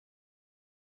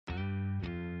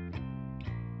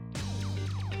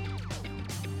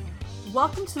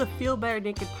Welcome to the Feel Better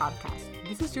Naked podcast.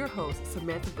 This is your host,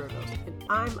 Samantha Burgos, and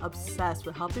I'm obsessed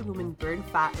with helping women burn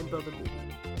fat and build a booty.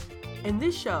 In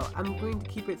this show, I'm going to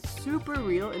keep it super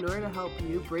real in order to help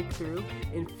you break through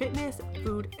in fitness,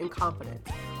 food, and confidence.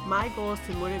 My goal is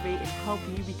to motivate and help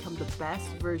you become the best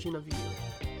version of you.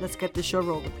 Let's get the show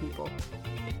rolling, people.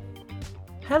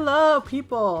 Hello,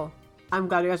 people. I'm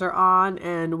glad you guys are on,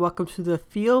 and welcome to the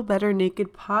Feel Better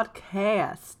Naked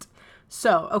podcast.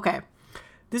 So, okay.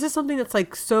 This is something that's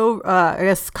like so, I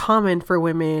guess, common for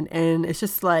women, and it's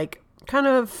just like kind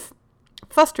of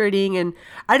frustrating. And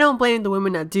I don't blame the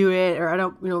women that do it, or I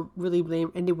don't, really blame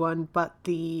anyone but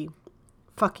the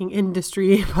fucking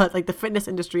industry, but like the fitness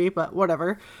industry, but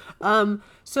whatever.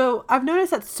 So I've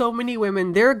noticed that so many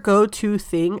women, their go-to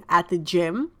thing at the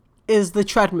gym is the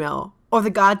treadmill or the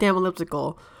goddamn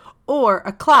elliptical or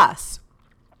a class.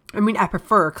 I mean, I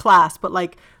prefer a class, but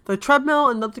like the treadmill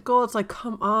and elliptical, it's like,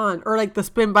 come on. Or like the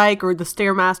spin bike or the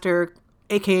Stairmaster,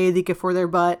 aka they get for their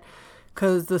butt,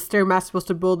 because the Stairmaster's supposed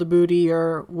to build a booty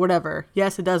or whatever.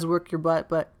 Yes, it does work your butt,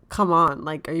 but come on.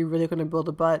 Like, are you really going to build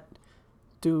a butt?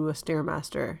 Do a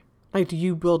Stairmaster. Like, do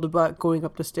you build a butt going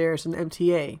up the stairs in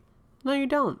MTA? No, you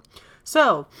don't.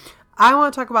 So, I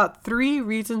want to talk about 3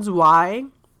 reasons why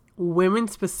women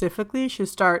specifically should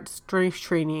start strength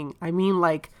training. I mean,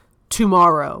 like,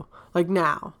 tomorrow, like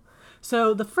now.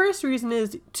 So the first reason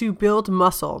is to build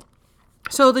muscle.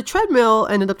 So the treadmill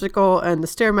and elliptical and the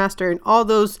Stairmaster and all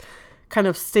those kind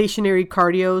of stationary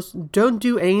cardios don't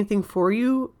do anything for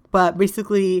you, but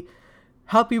basically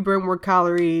help you burn more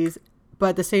calories, but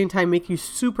at the same time make you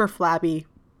super flabby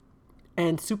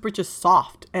and super just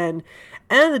soft. And at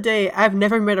the end of the day, I've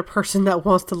never met a person that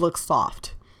wants to look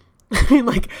soft. I mean,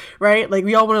 like, right? Like,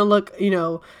 we all want to look,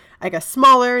 I guess,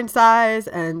 smaller in size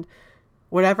and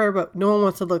whatever, but no one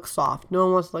wants to look soft. No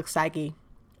one wants to look saggy.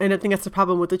 And I think that's the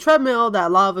problem with the treadmill, that a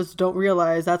lot of us don't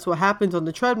realize that's what happens on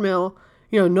the treadmill.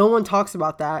 No one talks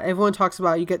about that. Everyone talks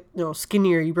about you get,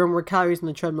 skinnier, you burn more calories on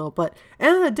the treadmill. But at the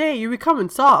end of the day, you're becoming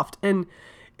soft. And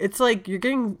it's like you're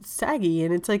getting saggy.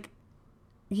 And it's like,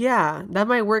 yeah, that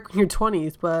might work when you're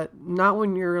 20s, but not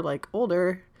when you're like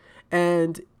older.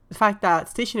 And the fact that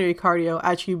stationary cardio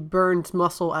actually burns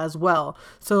muscle as well.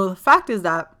 So the fact is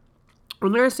that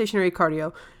when you're in stationary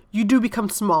cardio, you do become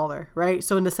smaller, right?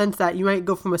 So in the sense that you might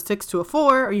go from a 6 to a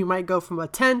 4, or you might go from a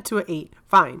 10 to an 8,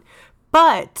 fine.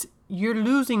 But you're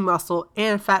losing muscle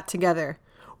and fat together,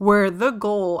 where the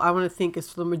goal, I want to think,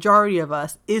 is for the majority of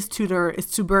us is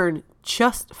to burn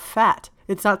just fat.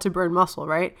 It's not to burn muscle,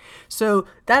 right? So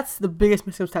that's the biggest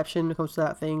misconception when it comes to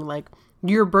that thing. Like,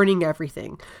 you're burning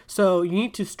everything. So you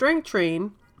need to strength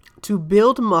train to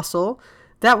build muscle.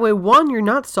 That way, 1, you're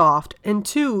not soft, and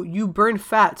 2, you burn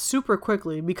fat super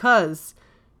quickly because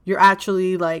you're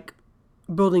actually like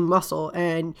building muscle,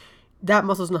 and that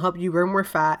muscle is going to help you burn more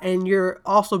fat, and you're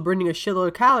also burning a shitload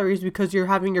of calories because you're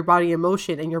having your body in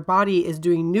motion, and your body is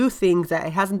doing new things that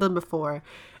it hasn't done before.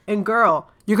 And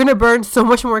girl, you're going to burn so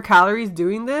much more calories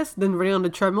doing this than running on the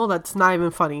treadmill. That's not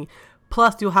even funny.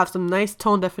 Plus, you'll have some nice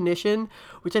tone definition,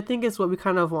 which I think is what we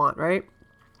kind of want, right?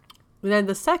 And then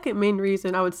the second main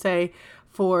reason I would say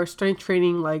for strength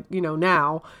training, like,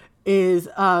 now, is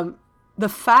the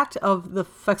fact of the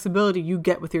flexibility you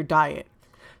get with your diet.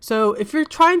 So if you're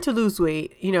trying to lose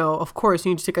weight, of course,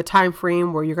 you need to take a time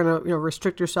frame where you're going to,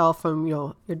 restrict yourself from,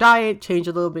 your diet, change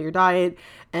a little bit your diet,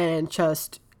 and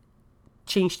just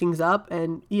change things up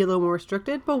and eat a little more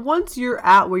restricted. But once you're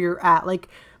at where you're at, like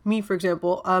me, for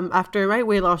example, after my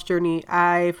weight loss journey,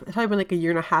 it's probably been like a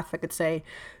year and a half, I could say,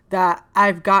 that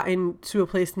I've gotten to a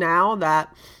place now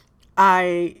that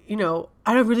I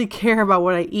don't really care about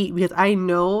what I eat, because I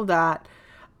know that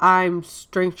I'm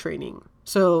strength training.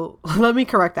 So let me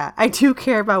correct that. I do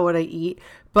care about what I eat,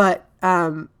 but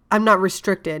I'm not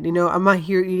restricted. I'm not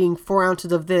here eating 4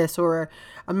 ounces of this, or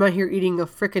I'm not here eating a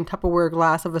freaking Tupperware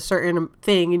glass of a certain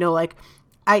thing. Like,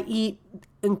 I eat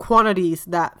in quantities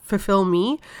that fulfill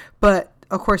me, but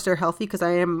of course they're healthy because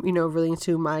I am, really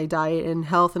into my diet and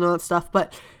health and all that stuff.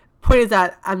 But point is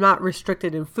that I'm not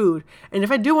restricted in food. And if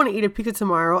I do want to eat a pizza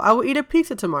tomorrow, I will eat a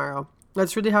pizza tomorrow.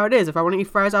 That's really how it is. If I want to eat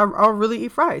fries, I'll really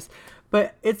eat fries.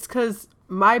 But it's because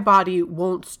my body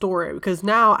won't store it. Because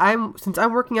now since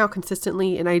I'm working out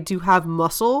consistently and I do have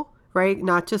muscle, right?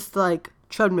 Not just like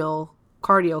treadmill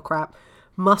cardio crap,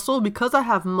 muscle. Because I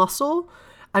have muscle,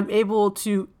 I'm able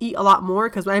to eat a lot more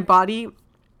because my body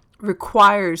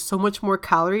requires so much more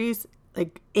calories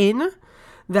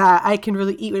that I can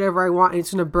really eat whatever I want and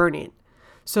it's going to burn it.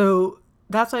 So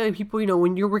that's why people,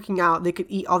 when you're working out, they could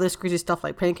eat all this crazy stuff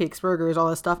like pancakes, burgers, all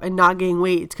this stuff and not gain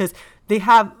weight. It's because they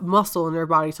have muscle in their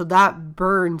body. So that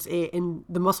burns it and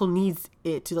the muscle needs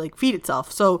it to like feed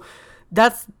itself. So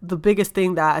that's the biggest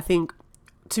thing that I think,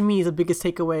 to me, is the biggest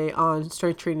takeaway on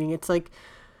strength training. It's like,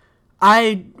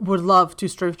 I would love to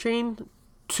strength train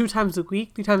 2 times a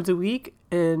week, 3 times a week,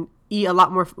 and eat a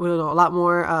lot more,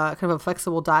 kind of a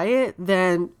flexible diet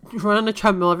than run on a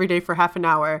treadmill every day for half an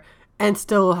hour and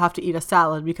still have to eat a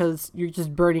salad, because you're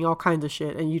just burning all kinds of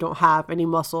shit and you don't have any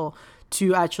muscle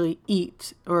to actually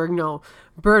eat or,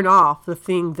 burn off the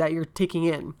things that you're taking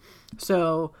in.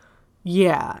 So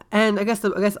yeah. And I guess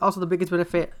also the biggest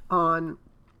benefit on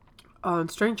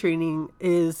strength training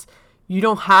is you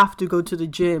don't have to go to the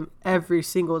gym every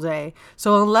single day.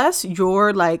 So unless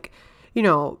you're like,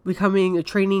 becoming a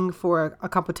training for a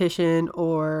competition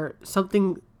or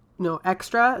something,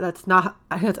 extra that's out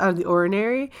of the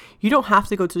ordinary, you don't have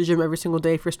to go to the gym every single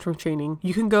day for strength training.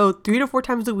 You can go 3 to 4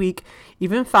 times a week,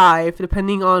 even 5,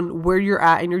 depending on where you're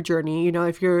at in your journey.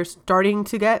 If you're starting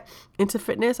to get into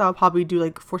fitness, I'll probably do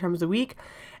like 4 times a week.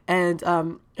 And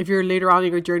if you're later on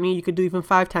in your journey, you could do even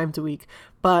 5 times a week.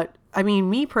 But I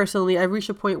mean, me personally, I've reached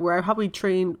a point where I probably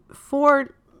train 3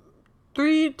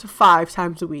 to 5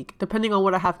 times a week, depending on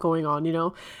what I have going on,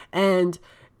 and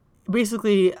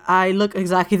basically I look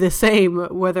exactly the same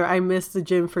whether I miss the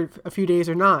gym for a few days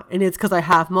or not. And it's because I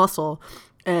have muscle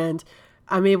and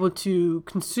I'm able to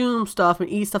consume stuff and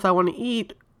eat stuff I want to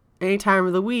eat any time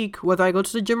of the week, whether I go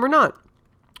to the gym or not.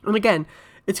 And again,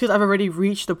 it's because I've already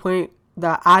reached the point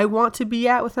that I want to be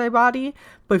at with my body.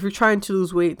 But if you're trying to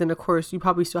lose weight, then of course you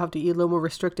probably still have to eat a little more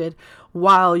restricted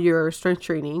while you're strength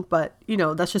training. But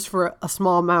that's just for a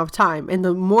small amount of time. And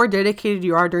the more dedicated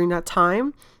you are during that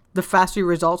time, the faster your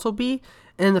results will be,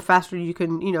 and the faster you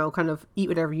can, kind of eat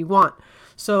whatever you want.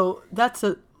 So that's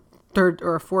a 3rd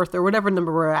or a 4th or whatever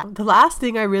number we're at. The last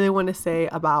thing I really want to say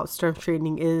about strength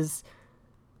training is,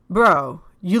 bro,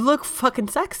 you look fucking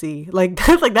sexy. Like,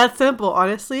 that's like that simple,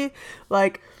 honestly.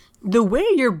 Like, the way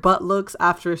your butt looks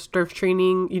after strength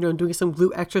training, doing some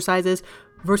glute exercises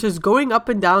versus going up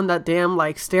and down that damn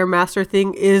like Stairmaster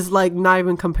thing is like not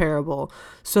even comparable.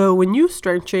 So when you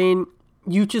strength train,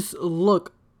 you just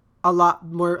look a lot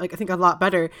more, like, I think a lot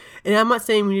better. And I'm not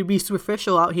saying we need to be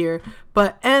superficial out here,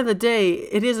 but at the end of the day,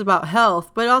 it is about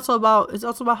health, but it's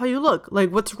also about how you look.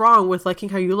 Like, what's wrong with liking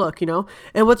how you look, and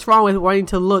what's wrong with wanting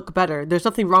to look better? There's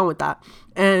nothing wrong with that.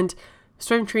 And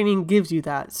strength training gives you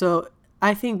that. So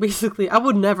I think basically I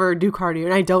would never do cardio,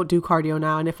 and I don't do cardio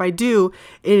now. And if I do,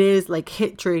 it is like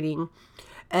HIIT training,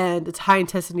 and it's high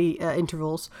intensity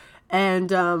intervals.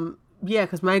 And yeah,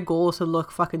 because my goal is to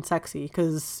look fucking sexy.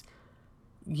 Because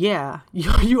yeah,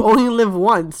 you only live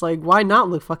once. Like, why not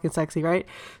look fucking sexy, right?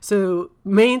 So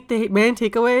main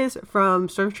takeaways from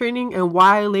strength training and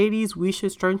why, ladies, we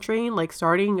should strength train like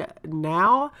starting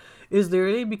now is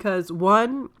literally because,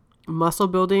 one, muscle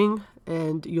building,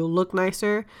 and you'll look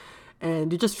nicer.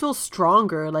 And you just feel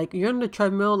stronger. Like, you're on the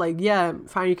treadmill, like, yeah,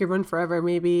 fine, you can run forever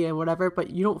maybe and whatever,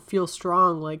 but you don't feel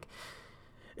strong. Like,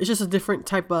 it's just a different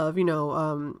type of,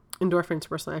 endorphins,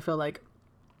 personally, I feel like.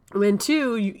 And then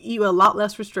 2, you eat with a lot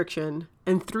less restriction.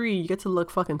 And 3, you get to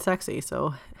look fucking sexy.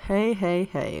 So,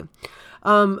 hey.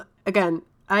 Again,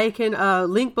 I can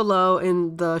link below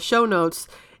in the show notes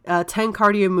 10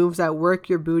 cardio moves that work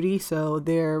your booty. So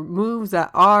they're moves that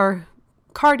are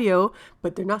cardio,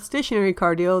 but they're not stationary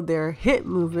cardio. They're HIIT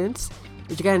movements,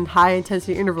 which again, high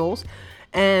intensity intervals,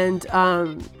 and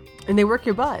they work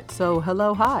your butt. So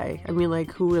hi. I mean,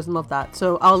 like, who doesn't love that?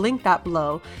 So I'll link that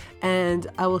below, and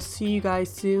I will see you guys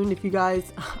soon. If you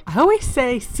guys, I always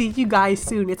say see you guys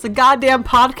soon. It's a goddamn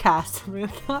podcast.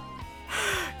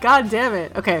 God damn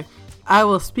it. Okay, I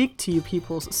will speak to you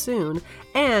peoples soon.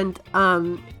 And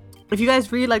if you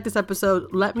guys really like this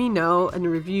episode, let me know in the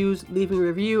reviews. Leave me a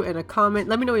review and a comment.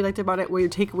 Let me know what you liked about it, what your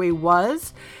takeaway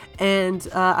was. And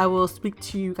I will speak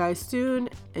to you guys soon.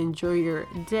 Enjoy your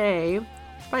day.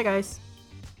 Bye, guys.